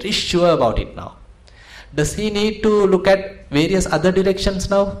is very sure about it now. Does he need to look at various other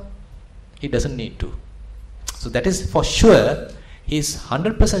directions now? He doesn't need to. So that is for sure. He is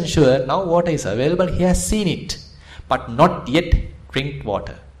 100% sure now water is available. He has seen it, but not yet drink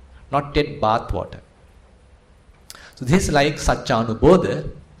water, not yet bath water. So this is like Satchanubodha,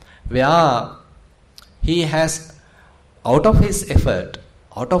 where he has, out of his effort,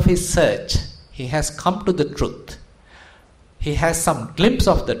 out of his search, he has come to the truth. He has some glimpse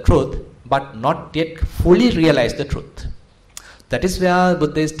of the truth, but not yet fully realized the truth. That is where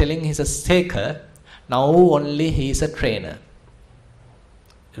Buddha is telling he is a seeker, now only he is a trainer.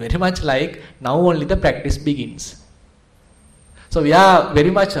 Very much like now only the practice begins. So we are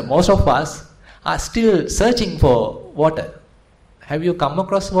very much, most of us are still searching for water. Have you come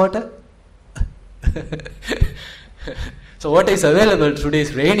across water? So water is available, today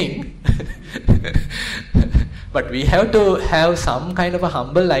is raining. But we have to have some kind of a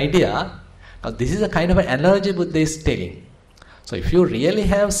humble idea. Now this is a kind of an analogy Buddha is telling. So if you really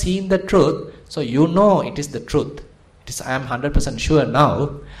have seen the truth, so you know it is the truth. It is, I am 100% sure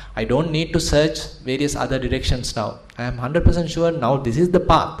now. I don't need to search various other directions now. I am 100% sure now this is the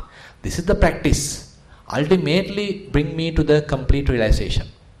path. This is the practice. Ultimately bring me to the complete realization.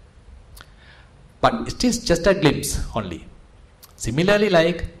 But it is just a glimpse only. Similarly,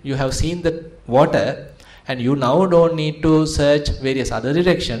 like you have seen the water and you now don't need to search various other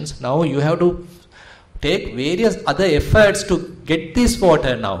directions. Now you have to take various other efforts to get this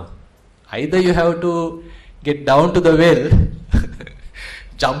water now. Either you have to get down to the well,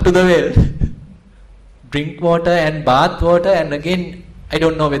 jump to the well, drink water and bath water, and again I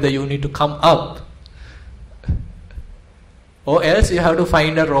don't know whether you need to come up. Or else you have to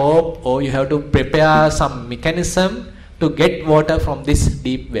find a rope, or you have to prepare some mechanism to get water from this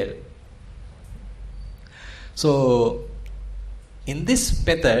deep well. So in this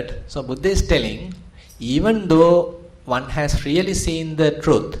method, so Buddha is telling, even though one has really seen the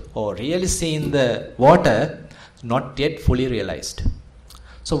truth or really seen the water, not yet fully realized.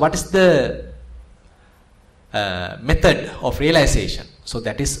 So what is the method of realization? So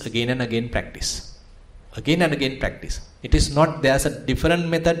that is again and again practice. Again and again practice. It is not, there's a different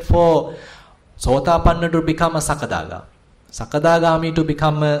method for Sotapanna to become a Sakadagami. Sakadagami to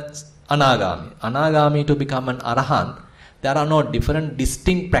become a Anagami. Anagami to become an Arahant. There are no different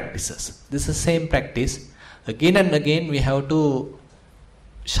distinct practices. This is the same practice. Again and again we have to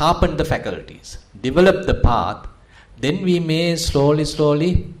sharpen the faculties, develop the path. Then we may slowly,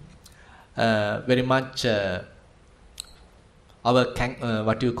 very much our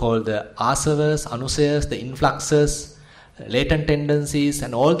what you call the asavas, anusayas, the influxes, latent tendencies,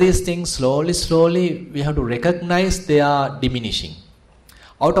 and all these things slowly we have to recognize they are diminishing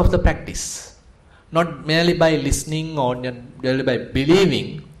out of the practice, not merely by listening or merely by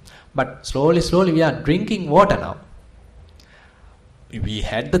believing, but slowly we are drinking water now. We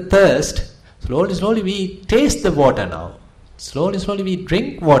had the thirst, slowly we taste the water now, slowly we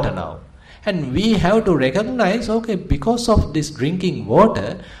drink water now. And we have to recognize, okay, because of this drinking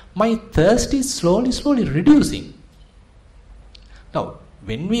water, my thirst is slowly reducing. Now,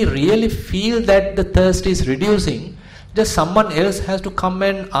 when we really feel that the thirst is reducing, just someone else has to come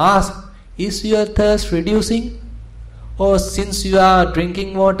and ask, is your thirst reducing? Or since you are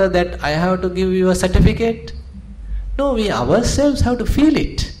drinking water that I have to give you a certificate? No, we ourselves have to feel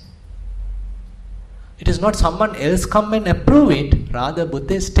it. It is not someone else come and approve it. Rather,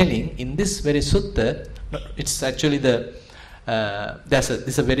 Buddha is telling in this very sutta, it's actually this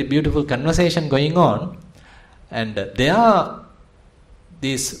is a very beautiful conversation going on. And there are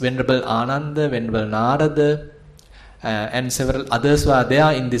these Venerable Ananda, Venerable Narada, and several others who are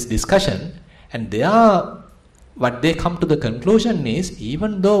there in this discussion. And what they come to the conclusion is,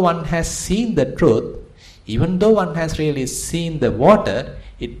 even though one has seen the truth, even though one has really seen the water,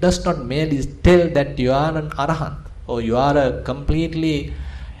 it does not merely tell that you are an arahant or you are a completely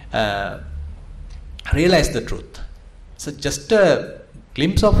realized the truth. So just a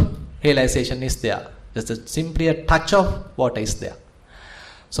glimpse of realization is there. Just simply a touch of water is there.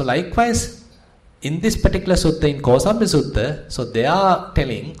 So likewise, in this particular sutta, in Kosambi Sutta, so they are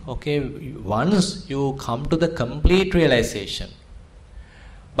telling, okay, once you come to the complete realization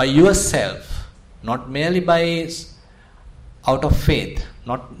by yourself, not merely by out of faith,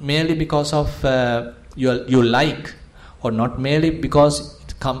 not merely because of you like, or not merely because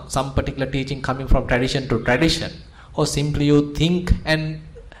some particular teaching coming from tradition to tradition, or simply you think and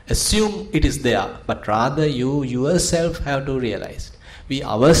assume it is there, but rather you yourself have to realize. We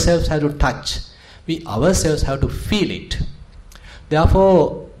ourselves have to touch. We ourselves have to feel it.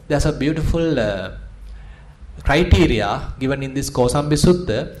 Therefore, there's a beautiful criteria given in this Kosambi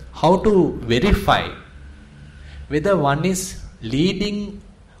Sutta, how to verify whether one is leading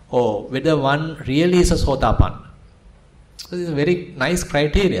or whether one really is a Sotapanna. So this is a very nice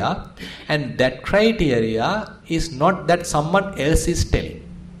criteria, and that criteria is not that someone else is telling.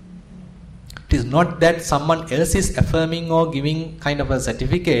 It is not that someone else is affirming or giving kind of a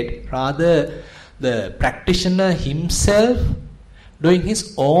certificate, rather the practitioner himself doing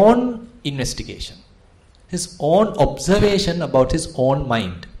his own investigation, his own observation about his own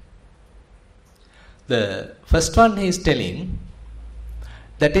mind. The first one he is telling,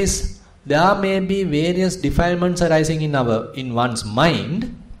 that is, there may be various defilements arising in one's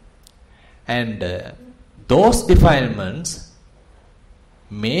mind, and those defilements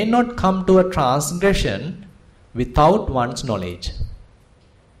may not come to a transgression without one's knowledge.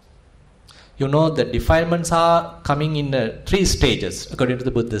 You know, the defilements are coming in 3 stages according to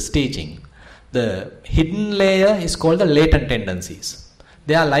the Buddha's teaching. The hidden layer is called the latent tendencies.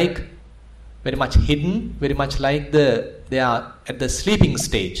 They are like very much hidden, very much like they are at the sleeping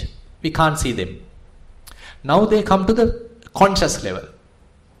stage. We can't see them. Now they come to the conscious level.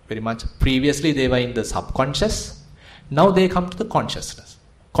 Very much previously they were in the subconscious. Now they come to the conscious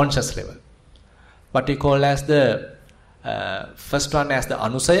level. What we call as the first one as the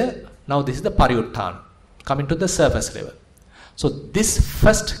anusaya. Now this is the pariyuttana, coming to the surface level. So this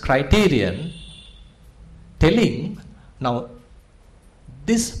first criterion telling, now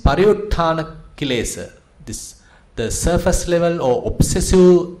this pariyuttana kilesa, the surface level or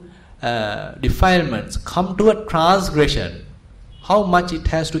obsessive defilements come to a transgression, how much it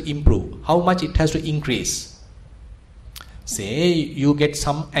has to improve, how much it has to increase. Say you get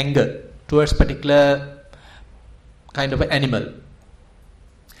some anger towards particular kind of an animal,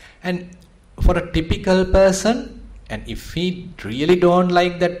 and for a typical person, and if he really don't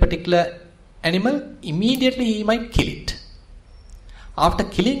like that particular animal, immediately he might kill it. After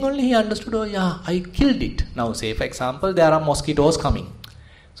killing only he understood, oh yeah, I killed it. Now say for example there are mosquitoes coming,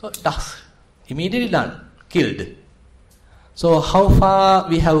 so immediately done, killed. So how far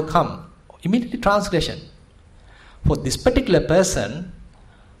we have come? Immediately transgression. For this particular person,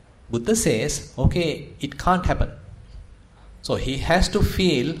 Buddha says, okay, it can't happen. So he has to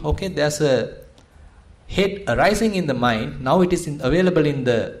feel, okay, there's a hate arising in the mind, now it is available in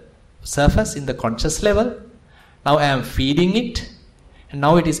the surface, in the conscious level. Now I am feeding it, and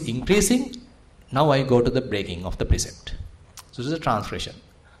now it is increasing. Now I go to the breaking of the precept. So this is a transgression.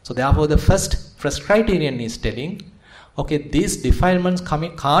 So therefore the first criterion is telling, okay, these defilements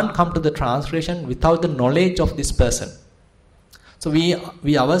can't come to the transgression without the knowledge of this person. So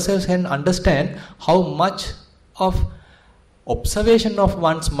we ourselves can understand how much of observation of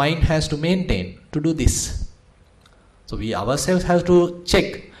one's mind has to maintain to do this. So we ourselves have to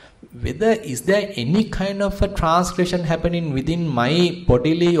check whether is there any kind of a transgression happening within my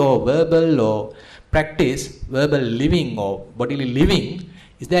bodily or verbal or practice, verbal living or bodily living.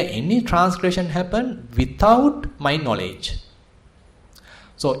 Is there any transgression happen without my knowledge?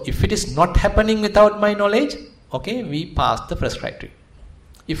 So if it is not happening without my knowledge, okay, we pass the first criteria.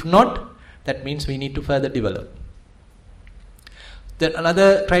 If not, that means we need to further develop. Then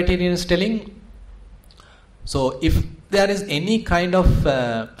another criterion is telling, so if there is any kind of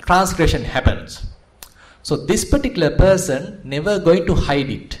transgression happens, so this particular person never going to hide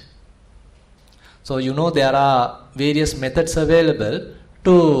it. So there are various methods available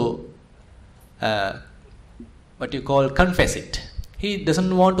to what you call confess it. He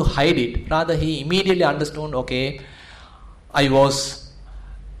doesn't want to hide it. Rather, he immediately understood, okay, I was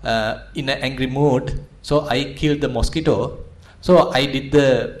in an angry mood, so I killed the mosquito. So I did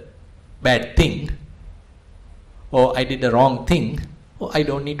the bad thing, or I did the wrong thing. Oh, I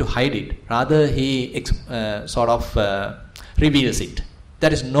don't need to hide it. Rather, he reveals it.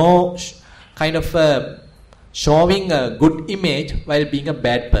 There is no kind of showing a good image while being a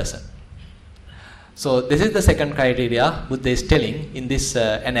bad person. So this is the second criteria Buddha is telling in this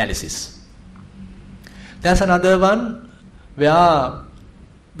analysis. There's another one where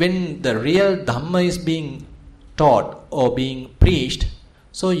when the real Dhamma is being taught or being preached,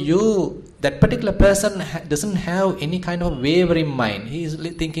 so that particular person doesn't have any kind of wavering mind. He is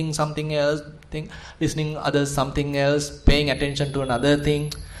thinking something else, listening others something else, paying attention to another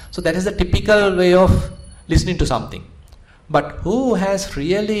thing. So that is the typical way of listening to something. But who has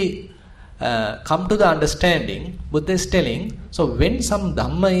really come to the understanding, Buddha is telling, so when some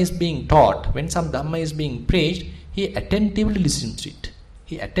Dhamma is being taught, when some Dhamma is being preached, he attentively listens to it.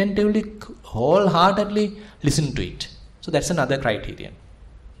 He attentively, wholeheartedly listens to it. So that's another criterion.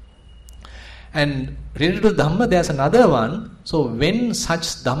 And related to Dhamma, there's another one. So when such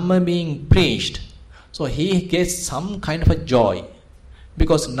Dhamma being preached, so he gets some kind of a joy,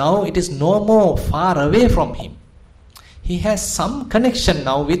 because now it is no more far away from him. He has some connection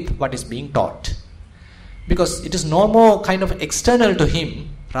now with what is being taught, because it is no more kind of external to him.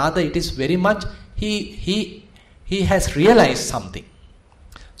 Rather, it is very much he has realized something.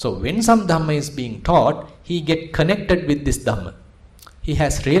 So when some Dhamma is being taught, he get connected with this Dhamma. He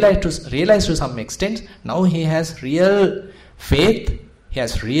has realized to some extent. Now he has real faith, he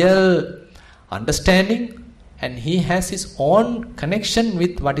has real understanding, and he has his own connection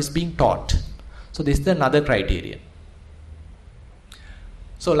with what is being taught. So this is another criterion.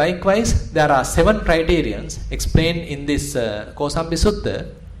 So likewise, there are 7 criterions explained in this Kosambi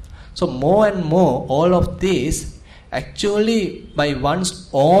Sutta. So more and more, all of these actually by one's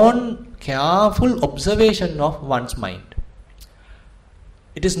own careful observation of one's mind.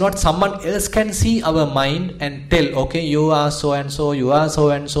 It is not someone else can see our mind and tell, okay, you are so and so, you are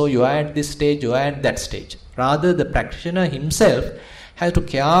so and so, you are at this stage, you are at that stage. Rather, the practitioner himself has to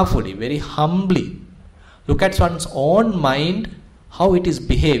carefully, very humbly look at one's own mind, how it is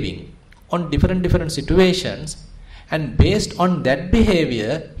behaving on different situations, and based on that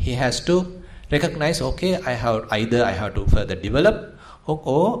behavior, he has to recognize, okay, I have to further develop,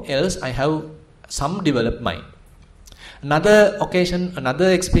 or else I have some developed mind. Another occasion,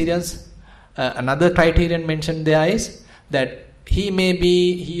 another experience, another criterion mentioned there is that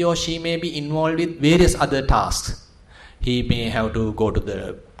he or she may be involved with various other tasks. He may have to go to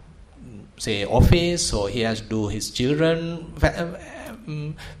the, say, office, or he has to do his children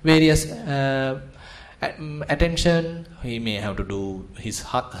various attention. He may have to do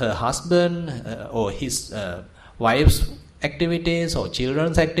her husband or his wife's activities or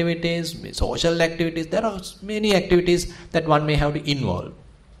children's activities, social activities. There are many activities that one may have to involve.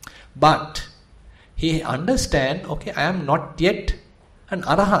 But he understands, okay, I am not yet an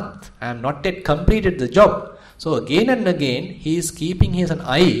arahant. I am not yet completed the job. So again and again, he is keeping his an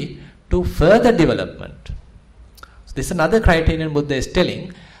eye to further development. So this is another criterion Buddha is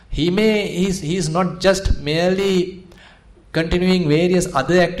telling. He is not just merely continuing various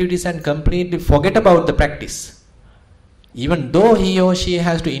other activities and completely forget about the practice. Even though he or she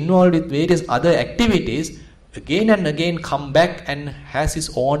has to involve with various other activities, again and again come back and has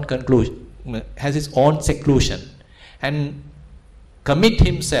his own conclusion, has his own seclusion and commit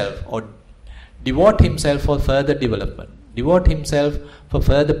himself or devote himself for further development, devote himself for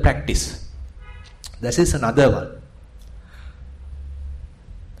further practice. This is another one.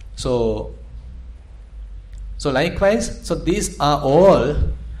 So likewise, so these are all.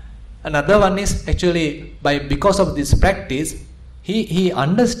 Another one is actually because of this practice, he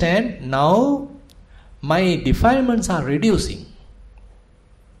understand now my defilements are reducing.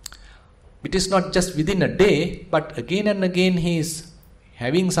 It is not just within a day, but again and again he is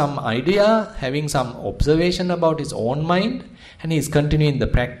having some idea, having some observation about his own mind, and he is continuing the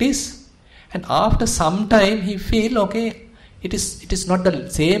practice. And after some time he feel, okay, it is not the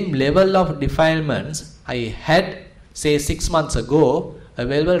same level of defilements I had, say, 6 months ago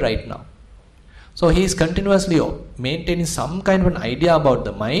available right now. So he is continuously maintaining some kind of an idea about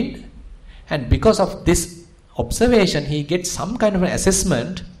the mind, and because of this observation he gets some kind of an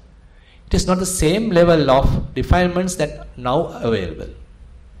assessment. It is not the same level of defilements that now available.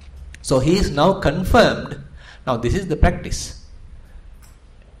 So he is now confirmed. Now this is the practice,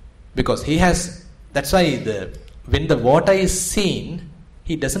 because he has. That's why when the water is seen,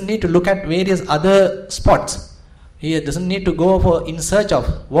 he doesn't need to look at various other spots. He doesn't need to go in search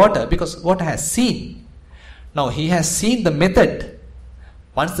of water, because water has seen. Now he has seen the method.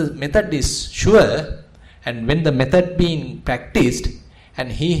 Once the method is sure, and when the method being practiced,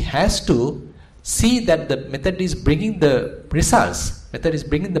 and he has to see that the method is bringing the results, method is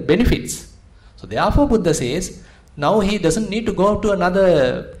bringing the benefits. So therefore Buddha says, now he doesn't need to go to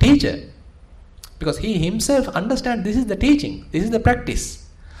another teacher, because he himself understands this is the teaching, this is the practice.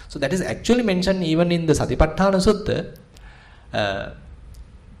 So that is actually mentioned even in the Satipatthana Sutta.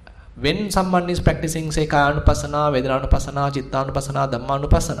 When someone is practicing, say, Kayanupassana, Vedananupassana, Chittanupassana,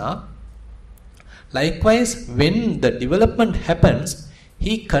 Dhammanupassana, likewise when the development happens,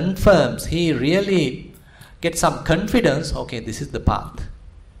 he confirms, he really gets some confidence, okay, this is the path.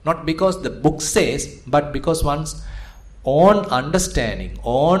 Not because the book says, but because one's own understanding,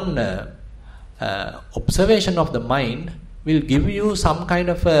 own observation of the mind will give you some kind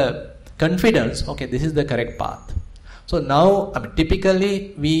of a confidence, okay, this is the correct path. So now,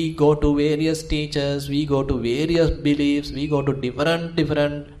 typically we go to various teachers, we go to various beliefs, we go to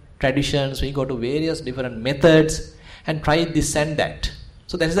different traditions, we go to various different methods and try this and that.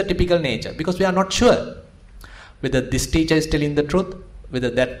 So that is the typical nature, because we are not sure whether this teacher is telling the truth, whether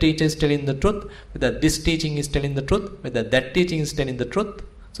that teacher is telling the truth, whether this teaching is telling the truth, whether that teaching is telling the truth.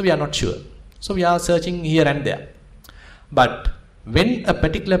 So we are not sure. So we are searching here and there. But when a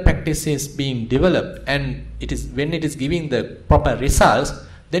particular practice is being developed and when it is giving the proper results,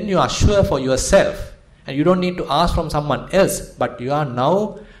 then you are sure for yourself, and you don't need to ask from someone else, but you are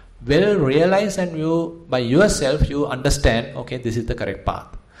now well realized, and you by yourself you understand, okay, this is the correct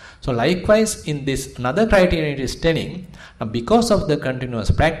path. So likewise in this another criterion it is telling, because of the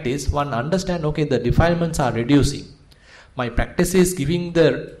continuous practice one understand, okay, the defilements are reducing, my practice is giving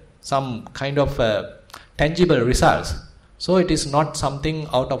some kind of tangible results. So it is not something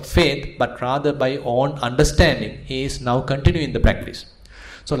out of faith, but rather by own understanding he is now continuing the practice.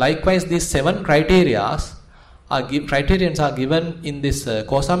 So likewise these 7 criterions are given in this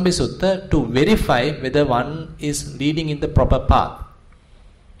Kosambi Sutta to verify whether one is leading in the proper path.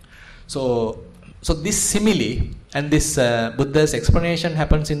 So this simile and this Buddha's explanation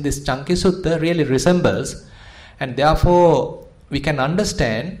happens in this Chanki Sutta really resembles, and therefore we can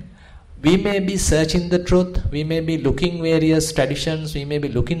understand. We may be searching the truth, we may be looking various traditions, we may be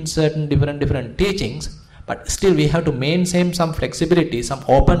looking certain different teachings, but still we have to maintain some flexibility, some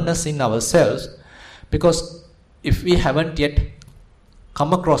openness in ourselves, because if we haven't yet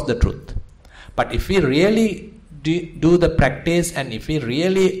come across the truth. But if we really do the practice, and if we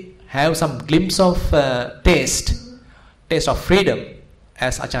really have some glimpse of taste of freedom,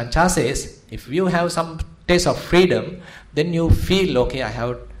 as Ajahn Chah says, if you have some taste of freedom, then you feel, okay, I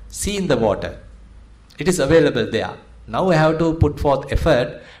have seen the water. It is available there. Now I have to put forth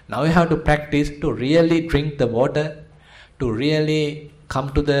effort. Now I have to practice to really drink the water, to really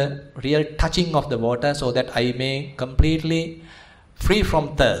come to the real touching of the water, so that I may completely free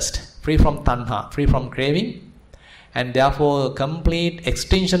from thirst, free from tanha, free from craving, and therefore complete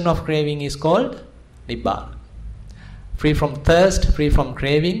extinction of craving is called nibbana. Free from thirst, free from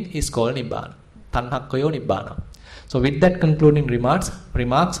craving is called nibbana. Tanhakkayo nibbana. So with that concluding remarks,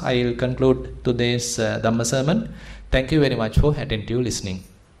 I will conclude today's Dhamma sermon. Thank you very much for attentive listening.